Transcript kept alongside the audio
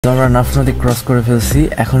তো আমরা নাফ নদী ক্রস করে ফেলছি,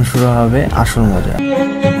 এখন শুরু হবে আসল মজা।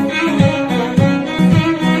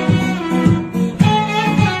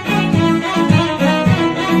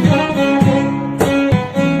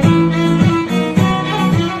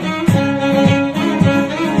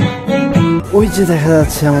 ওই যে দেখা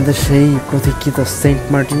যাচ্ছে আমাদের সেই প্রতীক্ষিত সেন্ট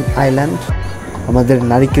মার্টিন আইল্যান্ড, আমাদের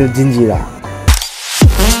নারিকেল জিঞ্জিরা।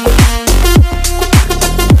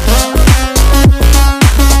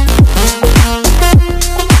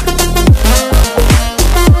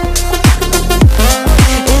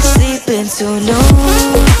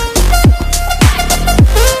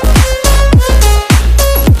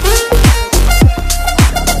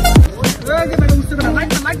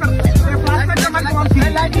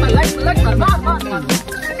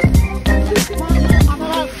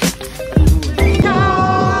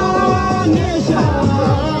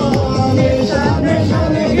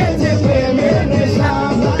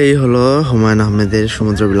 এই হলো হুমায়ুন আহমেদের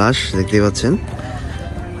সমুদ্র বিলাস, দেখতেই পাচ্ছেন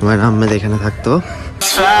হুমায়ুন আহমেদ এখানে থাকতো।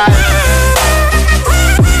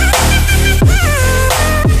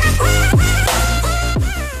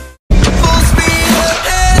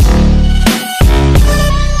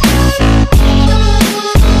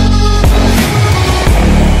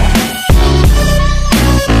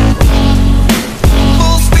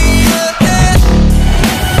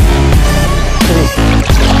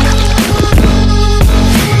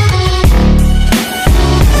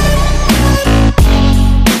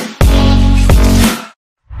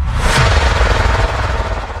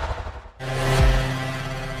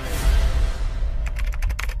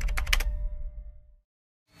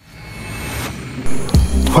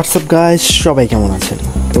 হোয়াটসঅ্যাপ গাইস, সবাই কেমন আছেন?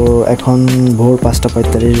 তো এখন ভোর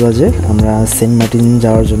 5:45 বাজে। আমরা সেন্ট মার্টিন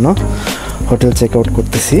যাওয়ার জন্য হোটেল চেক আউট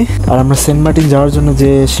করতেছি। আর আমরা সেন্ট মার্টিন যাওয়ার জন্য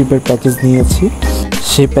যে শিপের প্যাকেজ নিয়েছি,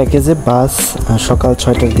 সেই প্যাকেজে বাস সকাল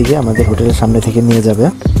 6টার দিকে আমাদের হোটেলের সামনে থেকে নিয়ে যাবে।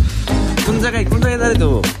 কোন জায়গায় দাঁড়িয়ে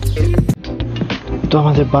দেবো? তো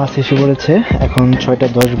আমাদের বাস এসে পড়েছে, এখন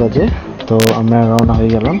 6:10 বাজে। তো আমরা রওনা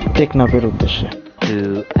হয়ে গেলাম টেকনাফের উদ্দেশ্যে।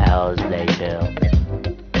 2 hours later.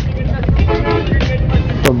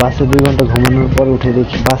 তো বাসে 2 ঘন্টা ঘুমানোর পর উঠে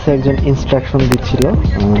দেখি বাসে একজন ইনস্ট্রাকশন দিচ্ছিল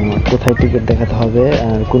কোথায় টিকিট দেখাতে হবে,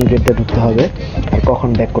 কোন গেটে ঢুকতে হবে আর কখন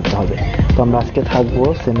ব্যাক করতে হবে। তো আমরা আজকে থাকবো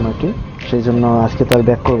সেন্ট মার্টিন, সেই জন্য আজকে তো আর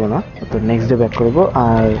ব্যাক করবো না, তো নেক্সট ডে ব্যাক করবো।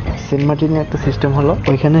 আর সেন্ট মার্টিনে একটা সিস্টেম হলো,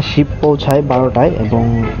 ওইখানে শিপ পৌঁছায় 12টায় এবং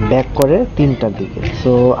ব্যাক করে 3টার দিকে।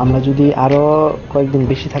 সো আমরা যদি আরো কয়েকদিন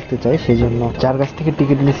বেশি থাকতে চাই, সেই জন্য যার কাছ থেকে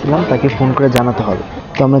টিকিট নিয়েছিলাম তাকে ফোন করে জানাতে হবে।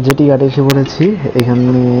 তো আমরা যেটি গাড়ি এসে পড়েছি, এখানে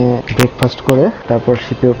ব্রেকফাস্ট করে তারপর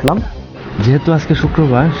শিপে উঠলাম। যেহেতু আজকে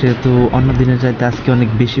শুক্রবার, সেহেতু অন্য দিনের চাইতে আজকে অনেক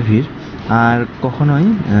বেশি ভিড়। আর কখনোই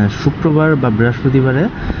শুক্রবার বা বৃহস্পতিবারে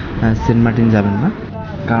সেন্ট মার্টিন যাবেন না,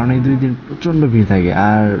 কারণ এই 2 দিন প্রচণ্ড ভিড় থাকে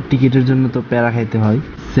আর টিকিটের জন্য তো প্যারা খাইতে হয়।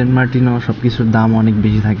 সেন্ট মার্টিনও সব কিছুর দাম অনেক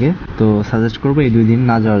বেশি থাকে, তো সাজেস্ট করবো এই 2 দিন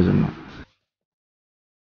না যাওয়ার জন্য।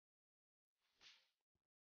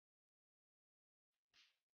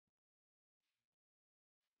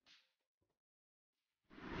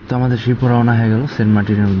 তো আমাদের শিপ রওনা হয়ে গেল সেন্ট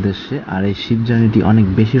মার্টিনের উদ্দেশ্যে। আর এই শিপ জার্নিটি অনেক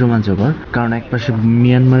বেশি রোমাঞ্চকর, কারণ এক পাশে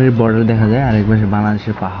মিয়ানমারের বর্ডার দেখা যায় আর এক পাশে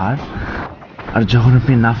বাংলাদেশের পাহাড়। আর যখন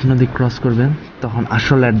আপনি নাফ নদী ক্রস করবেন, তখন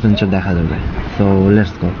আসল অ্যাডভেঞ্চার দেখা যাবে। So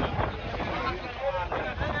let's go.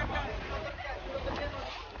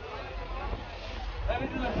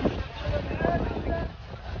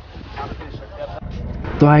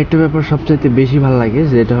 তো আরেকটা ব্যাপার সবচাইতে বেশি ভালো লাগে,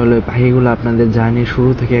 যেটা হলো পাখিগুলো আপনাদের জার্নির শুরু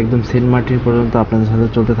থেকে একদম সেন্ট মার্টিন পর্যন্ত আপনাদের সাথে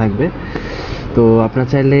চলতে থাকবে। তো আপনারা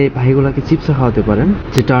চাইলে পাখিগুলোকে চিপসও খাওয়াতে পারেন,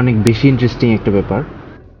 যেটা অনেক বেশি ইন্টারেস্টিং একটা ব্যাপার।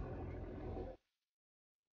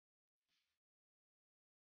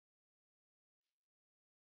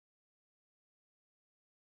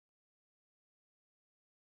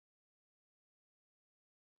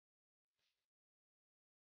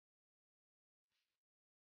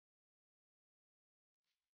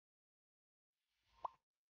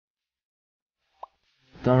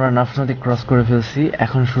 তো আমরা নাফ নদী ক্রস করে ফেলছি,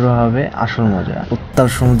 এখন শুরু হবে আসল মজা, উত্তাল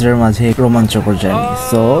সমুদ্রের মাঝে এক রোমাঞ্চকর journey.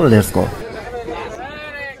 So let's go.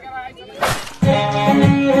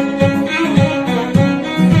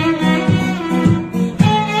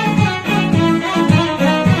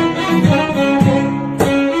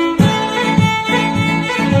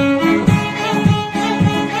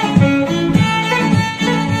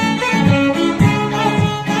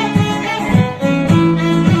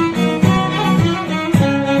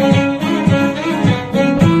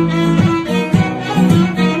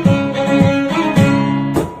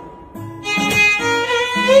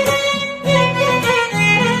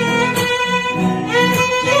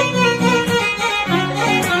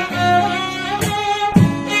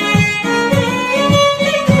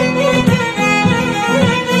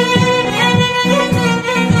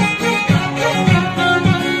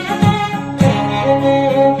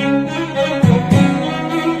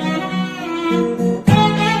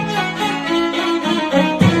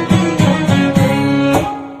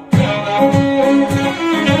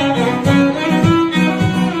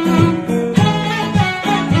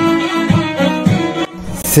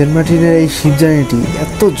 Saint মার্টিনের এই শিপ জার্নিটি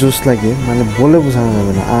এত জোশ লাগে মানে বলে বোঝানো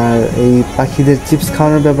যাবে না। আর এই পাখিদের চিপস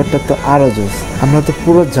খাওয়ানোর ব্যাপারটা তো আরও জোশ। আমরা তো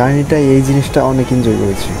পুরো জার্নিটাই এই জিনিসটা অনেক এনজয়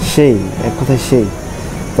করেছি, সেই এক কথায় সেই।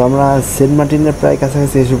 তো আমরা সেন্ট মার্টিনের প্রায়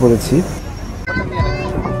কাছাকাছি এসে পড়েছি।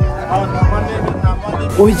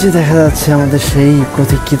 ওই যে দেখা যাচ্ছে আমাদের সেই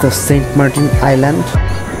প্রতীক্ষিত সেন্ট মার্টিন আইল্যান্ড,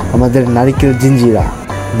 আমাদের নারিকেল জিঞ্জিরা,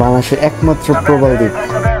 বাংলাদেশের একমাত্র প্রবাল দ্বীপ।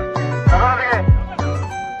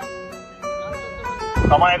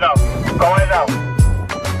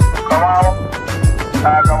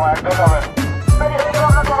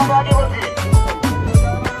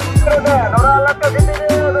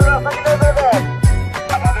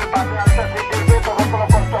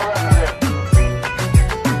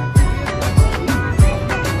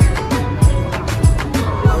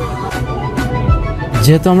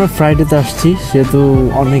 যেহেতু আমরা ফ্রাইডেতে আসছি সেহেতু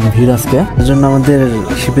অনেক ভিড় আজকে, তার জন্য আমাদের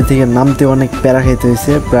শিপে থেকে নামতে অনেক প্যারা খাইতে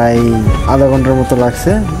হয়েছে। প্রায় আধা ঘন্টার মতো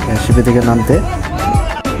লাগছে শিপে থেকে নামতে।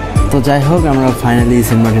 তো যাই হোক, আমরা ফাইনালি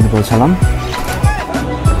সেন্ট মার্টিনে পৌঁছালাম।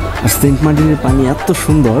 আর সেন্ট মার্টিনের পানি এত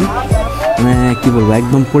সুন্দর, মানে কি বলবো,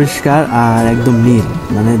 একদম পরিষ্কার আর একদম নীল,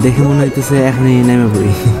 মানে দেখে মনে হইতেছে এখনই নেমে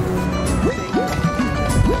পড়ি।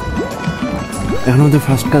 এখন আমাদের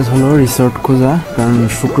ফার্স্ট কাজ হলো রিসোর্ট খোঁজা, কারণ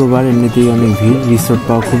শুক্রবার এমনিতেই অনেক ভিড়, রিসোর্ট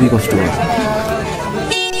পাওয়া খুবই কষ্টকর।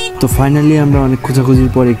 তো ফাইনালি আমরা অনেক খোঁজাখুঁজির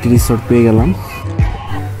পর একটি রিসোর্ট পেয়ে গেলাম।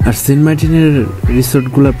 আর সেন্ট মার্টিনের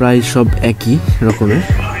রিসোর্টগুলো প্রায় সব একই রকমের।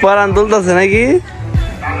 পারান তুলতেছে নাকি?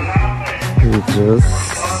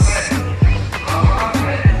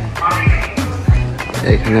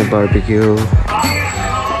 এখানে বারবিকিউ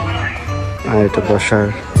আর এটা বসার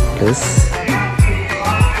প্লেস।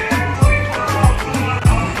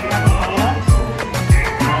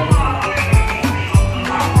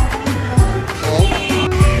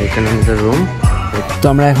 এখানে আমাদের রুম। তো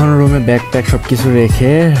আমরা এখন রুমে ব্যাগপ্যাক সব কিছু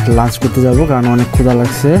রেখে লাঞ্চ করতে যাব, কারণ অনেক ক্ষুধা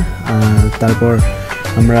লাগছে। তারপর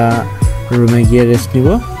আমরা রুমে গিয়ে রেস্ট নিব,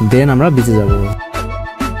 দেন আমরা বিচে যাব।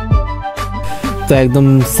 তো একদম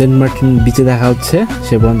সেন্ট মার্টিন বিচে দেখা হচ্ছে,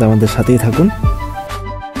 সে পর্যন্ত আমাদের সাথেই থাকুন।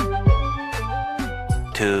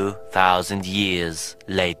 2000 years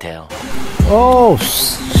later. ও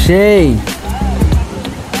সেই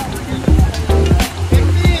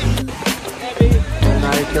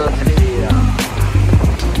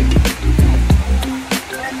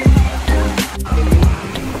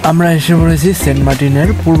আমরা এসে পড়েছি সেন্ট মার্টিনের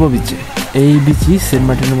পূর্ব বিচে। এই বিচই সেন্ট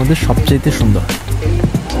মার্টিনের মধ্যে সবচাইতে সুন্দর।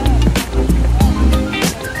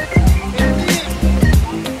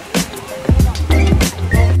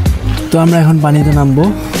 তো আমরা এখন পানিতে নামবো,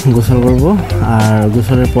 গোসল করব, আর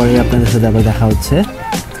গোসলের পরে আপনাদের সাথে আবার দেখা হচ্ছে।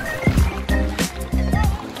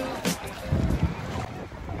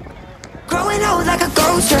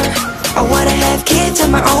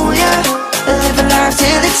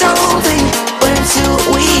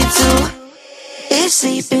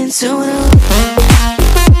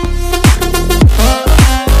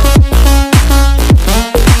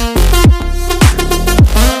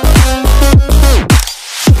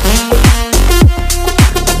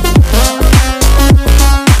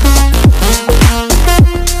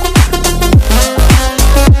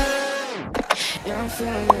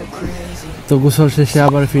 তো গোসল শেষে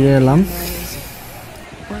আবার ফিরে এলাম।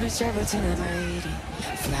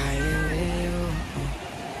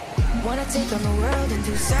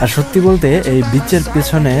 আর সত্যি বলতে এই বিচের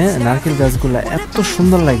পেছনে নারকেল গাছগুলো এত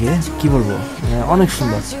সুন্দর লাগে, কি বলবো, অনেক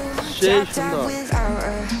সুন্দর। সেই সুন্দর।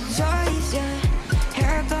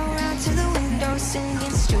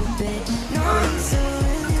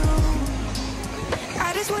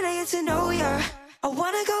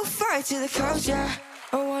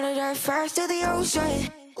 I wanna dive first to the ocean.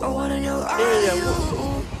 I wanna know all you.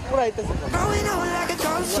 Growing up like a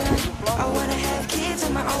ghost, yeah. I wanna have kids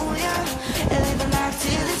of my own, yeah. And live a life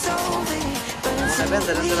till it's over. But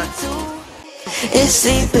until we do, it's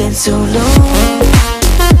sleeping too long.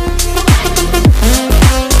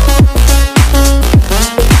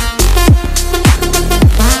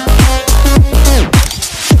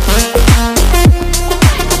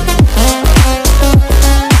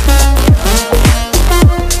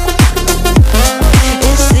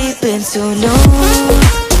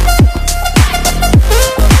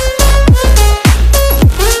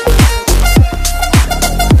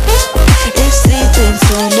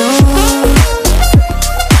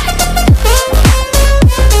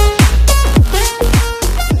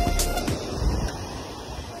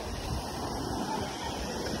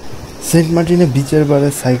 Saint মার্টিনে বিচের পাড়ে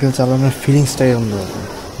cycle চালানোর ফিলিংসটাই অন্যরকম।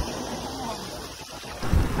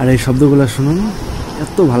 আর এই শব্দগুলো শুনুন,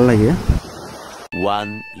 এত ভালো লাগে।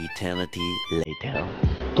 One eternity later.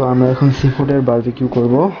 তো আমরা এখন সি ফুডের বারবিকিউ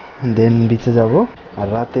করব। দেন বিচে যাব আর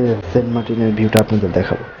রাতে সেন্ট মার্টিনের ভিউটা আপনাদের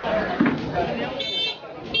দেখাবো।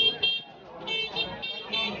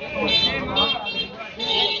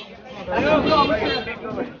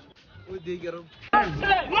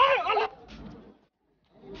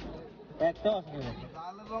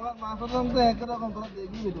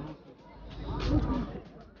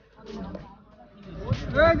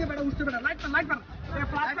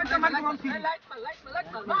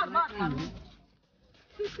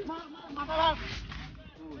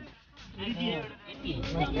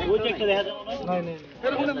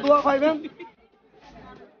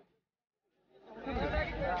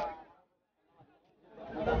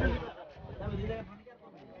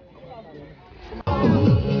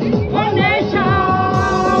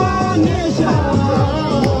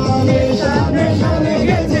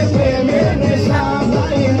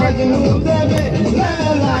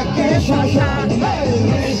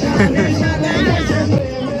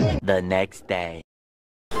 The next day.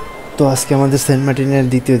 তো আজকে আমাদের সেন্ট মার্টিনের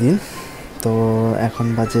দ্বিতীয় দিন। তো এখন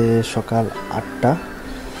বাজে সকাল 8টা,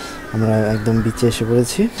 আমরা একদম বিচে এসে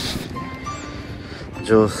পড়েছি।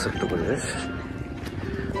 জোস একটু পরিবেশ,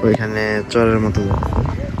 ওইখানে চরের মতো।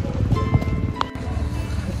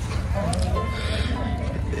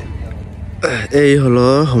 এই হলো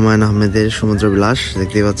হুমায়ুন আহমেদের সমুদ্র বিলাস,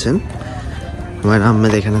 দেখতেই পাচ্ছেন। হুমায়ুন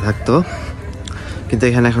আহমেদ এখানে থাকতো, কিন্তু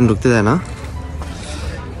এখানে এখন ঢুকতে দেয় না।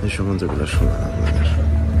 এই সমুদ্র বিলাস হুমায়ুন আহমেদের,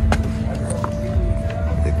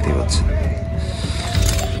 দেখতেই পাচ্ছেন।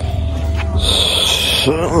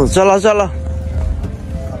 চলো চলো।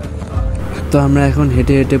 তো আমরা এখন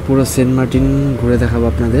হেঁটে হেঁটে পুরো সেন্ট মার্টিন ঘুরে দেখাবো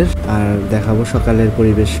আপনাদের, আর দেখাবো সকালের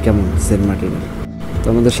পরিবেশ কেমন সেন্ট মার্টিনে। তো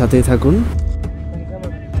আমাদের সাথেই থাকুন।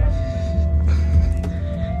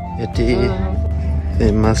 এটি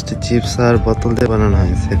এই মাছটি চিপস আর বোতল দিয়ে বানানো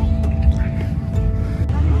হয়েছে।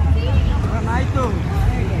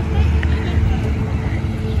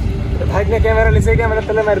 ক্যামেরা নিচে, ক্যামেরা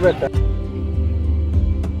তলে মারবে একটা।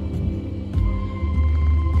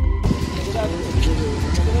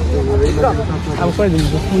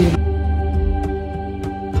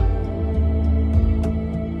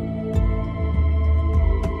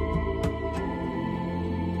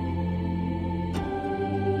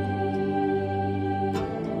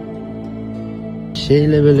 সেই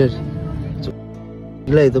লেভেলের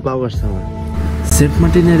তো পাওয়া আসছে আমার। সেন্ট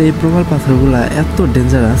মার্টিনের এই প্রবাল পাথরগুলা এত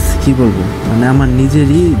ডেঞ্জারাস, কি বলবো। মানে আমার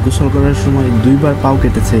নিজেরই গোসল করার সময় 2বার পাও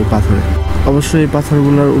কেটেছে এই পাথরে। অবশ্যই এই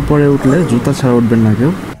পাথরগুলোর উপরে উঠলে জুতা ছাড়া উঠবেন না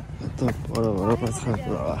কেউ। এত বড় বড় পাথর।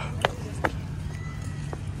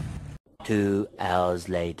 2 hours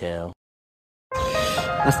later.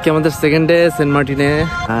 আজকে আমাদের সেকেন্ড ডে সেন্ট মার্টিনে,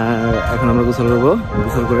 আর এখন আমরা গোসল করবো।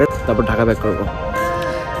 গোসল করে তারপর ঢাকা ব্যাক করবো।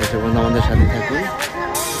 সে পর্যন্ত আমাদের সাথে থাকুন।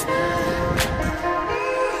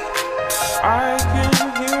 I can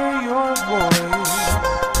hear your voice.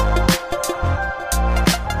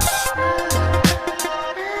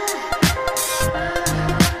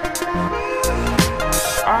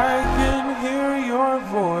 I can hear your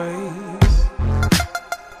voice.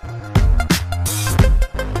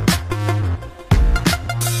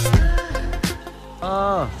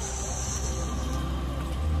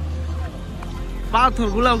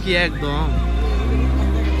 পাথরগুলাও কি একদম।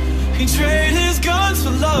 He traded his guns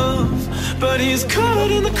for love, but he's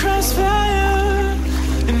caught in the crossfire.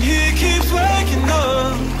 And he keeps waking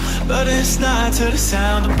up, but it's not to the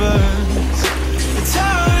sound of birds. The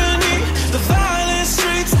tyranny, the violent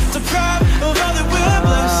streets, the pride of all that we're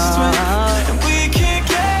blessed with, and we can't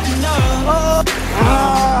get enough.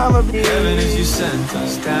 Heaven, if you sent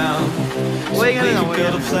us down, so we can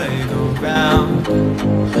build a playground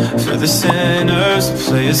for the sinners who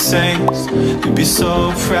play as saints. You'd be so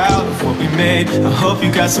proud of what we made. I hope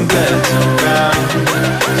you got some beds around,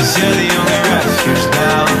 'cause you're the only refuge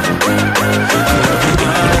now. Every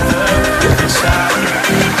mother, every child,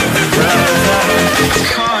 every brother is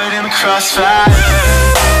caught in the crossfire.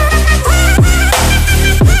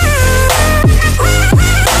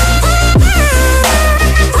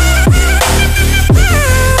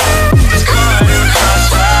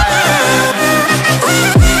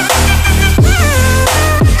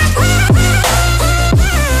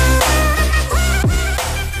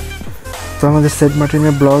 তো আমাদের Saint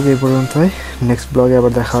মার্টিনের blog এই পর্যন্তই। Next ব্লগে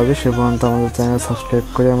আবার দেখা হবে। সে পর্যন্ত আমাদের চ্যানেল সাবস্ক্রাইব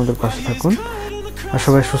করে আমাদের পাশে থাকুন, আর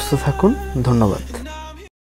সবাই সুস্থ থাকুন। ধন্যবাদ।